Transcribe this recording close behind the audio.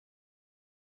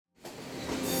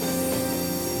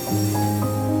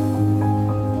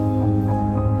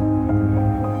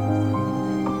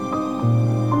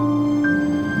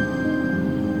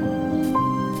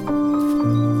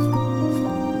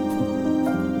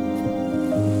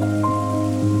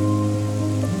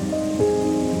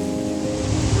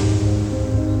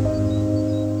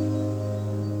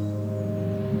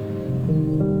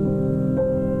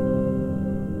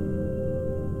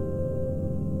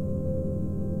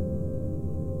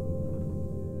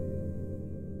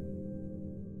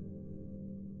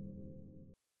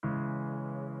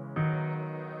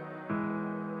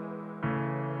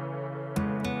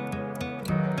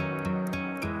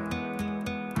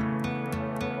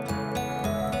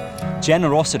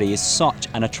Generosity is such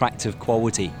an attractive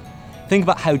quality. Think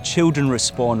about how children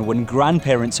respond when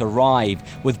grandparents arrive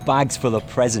with bags full of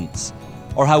presents,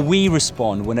 or how we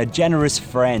respond when a generous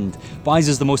friend buys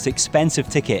us the most expensive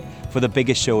ticket for the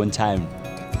biggest show in town.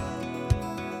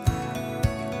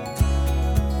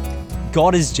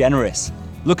 God is generous.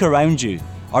 Look around you.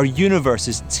 Our universe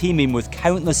is teeming with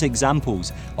countless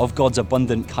examples of God's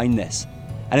abundant kindness.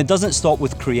 And it doesn't stop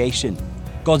with creation.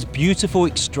 God's beautiful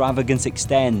extravagance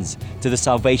extends to the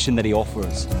salvation that He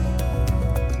offers.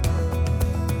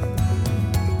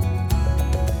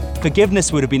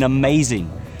 Forgiveness would have been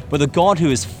amazing, but the God who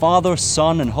is Father,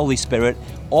 Son, and Holy Spirit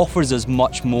offers us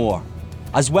much more.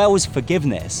 As well as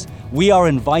forgiveness, we are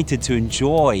invited to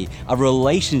enjoy a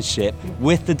relationship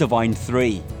with the Divine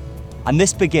Three. And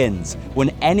this begins when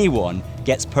anyone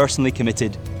gets personally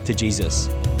committed to Jesus.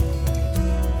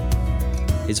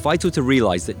 It's vital to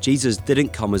realize that Jesus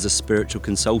didn't come as a spiritual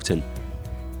consultant,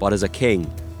 but as a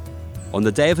king. On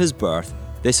the day of His birth,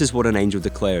 this is what an angel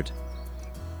declared.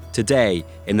 Today,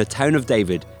 in the town of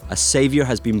David, a Savior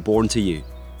has been born to you.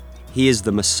 He is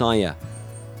the Messiah,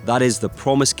 that is the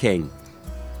promised King,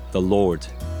 the Lord.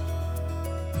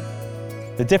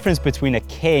 The difference between a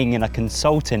king and a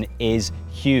consultant is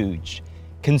huge.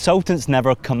 Consultants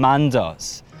never command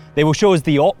us. They will show us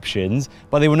the options,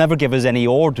 but they will never give us any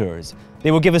orders.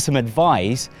 They will give us some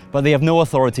advice, but they have no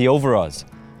authority over us.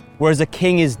 Whereas a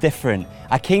king is different.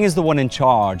 A king is the one in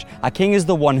charge. A king is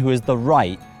the one who has the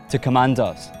right to command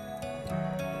us.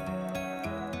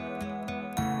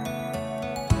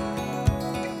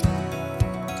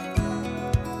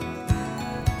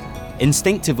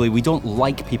 Instinctively, we don't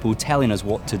like people telling us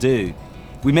what to do.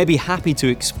 We may be happy to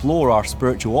explore our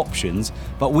spiritual options,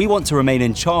 but we want to remain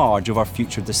in charge of our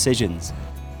future decisions.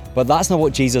 But that's not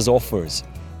what Jesus offers.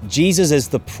 Jesus is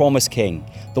the promised King,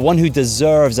 the one who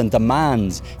deserves and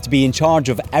demands to be in charge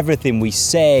of everything we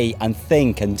say and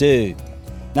think and do.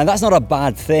 Now, that's not a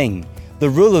bad thing. The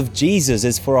rule of Jesus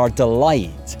is for our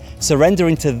delight.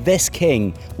 Surrendering to this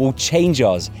King will change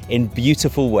us in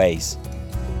beautiful ways.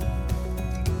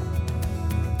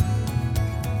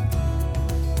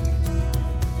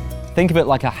 Think of it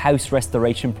like a house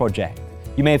restoration project.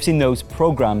 You may have seen those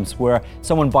programs where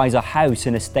someone buys a house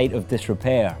in a state of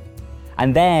disrepair.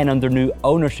 And then under new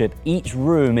ownership, each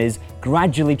room is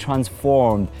gradually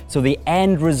transformed so the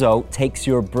end result takes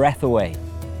your breath away.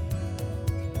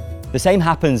 The same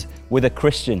happens with a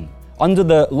Christian. Under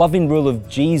the loving rule of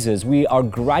Jesus, we are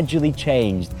gradually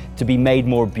changed to be made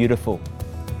more beautiful.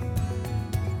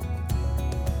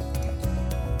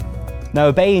 Now,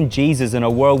 obeying Jesus in a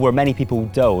world where many people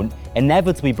don't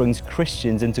inevitably brings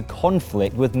Christians into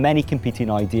conflict with many competing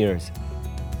ideas.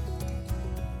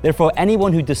 Therefore,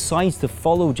 anyone who decides to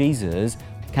follow Jesus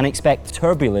can expect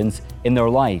turbulence in their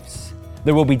lives.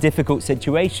 There will be difficult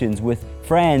situations with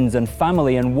friends and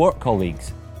family and work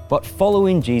colleagues, but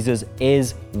following Jesus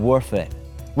is worth it.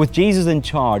 With Jesus in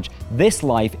charge, this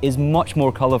life is much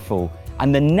more colourful,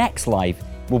 and the next life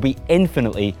will be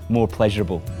infinitely more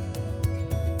pleasurable.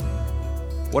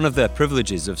 One of the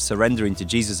privileges of surrendering to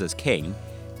Jesus as King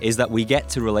is that we get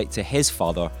to relate to His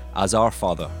Father as our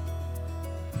Father.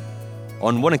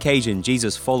 On one occasion,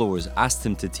 Jesus' followers asked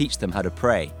Him to teach them how to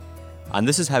pray, and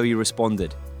this is how He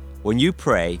responded. When you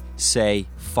pray, say,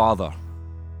 Father.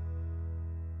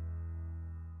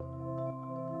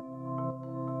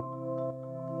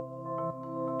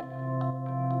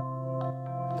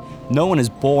 No one is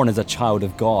born as a child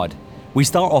of God. We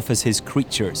start off as His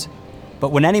creatures.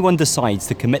 But when anyone decides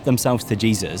to commit themselves to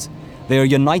Jesus, they are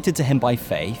united to Him by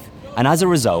faith, and as a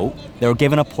result, they are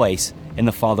given a place in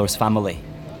the Father's family.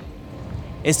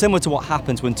 It's similar to what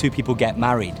happens when two people get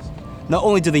married. Not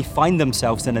only do they find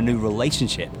themselves in a new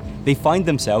relationship, they find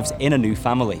themselves in a new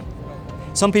family.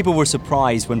 Some people were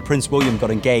surprised when Prince William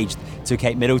got engaged to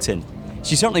Kate Middleton.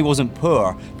 She certainly wasn't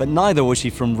poor, but neither was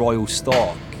she from royal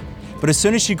stock. But as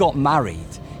soon as she got married,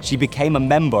 she became a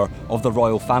member of the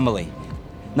royal family.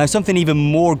 Now, something even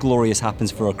more glorious happens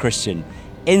for a Christian.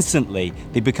 Instantly,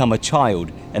 they become a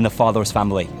child in the Father's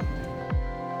family.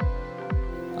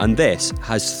 And this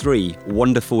has three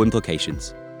wonderful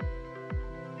implications.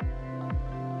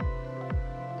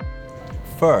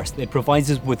 First, it provides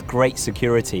us with great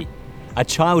security. A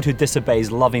child who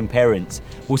disobeys loving parents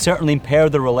will certainly impair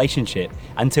the relationship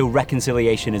until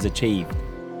reconciliation is achieved.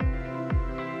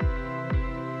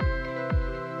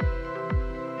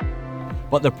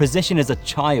 But their position as a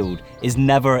child is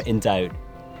never in doubt.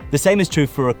 The same is true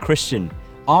for a Christian.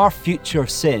 Our future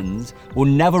sins will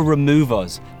never remove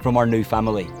us from our new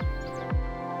family.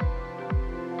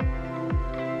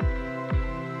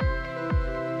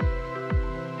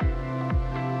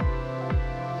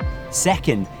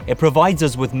 Second, it provides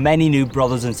us with many new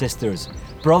brothers and sisters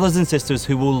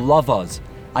who will love us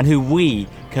and who we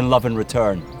can love in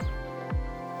return.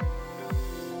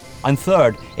 And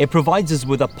third, it provides us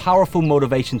with a powerful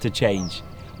motivation to change.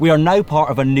 We are now part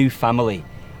of a new family,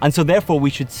 and so therefore we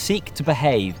should seek to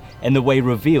behave in the way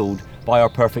revealed by our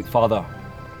perfect Father.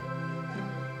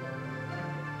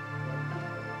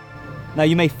 Now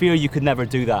you may fear you could never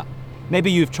do that.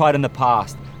 Maybe you've tried in the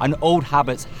past and old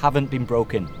habits haven't been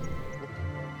broken.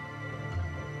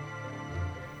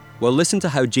 Well, listen to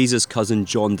how Jesus' cousin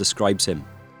John describes him.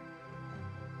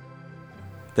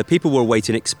 The people were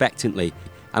waiting expectantly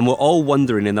and were all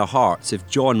wondering in their hearts if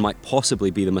John might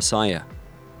possibly be the Messiah.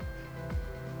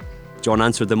 John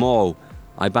answered them all,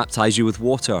 "I baptize you with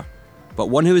water, but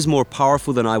one who is more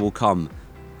powerful than I will come,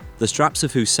 the straps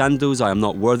of whose sandals I am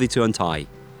not worthy to untie.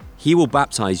 He will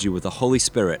baptize you with the Holy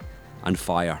Spirit and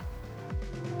fire."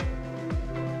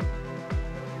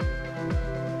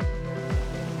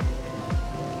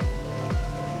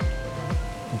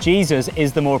 Jesus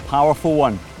is the more powerful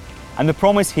one, and the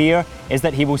promise here is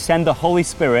that he will send the Holy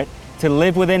Spirit to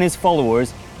live within his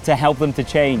followers to help them to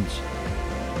change.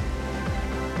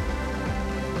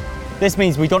 This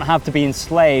means we don't have to be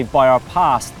enslaved by our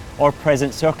past or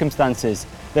present circumstances.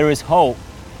 There is hope.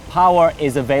 Power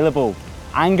is available.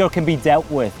 Anger can be dealt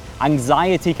with.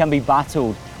 Anxiety can be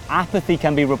battled. Apathy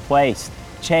can be replaced.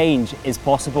 Change is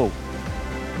possible.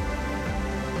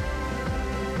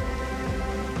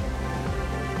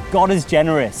 God is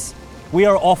generous. We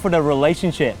are offered a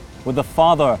relationship with the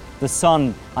Father, the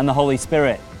Son, and the Holy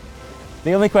Spirit.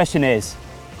 The only question is,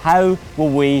 how will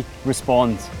we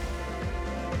respond?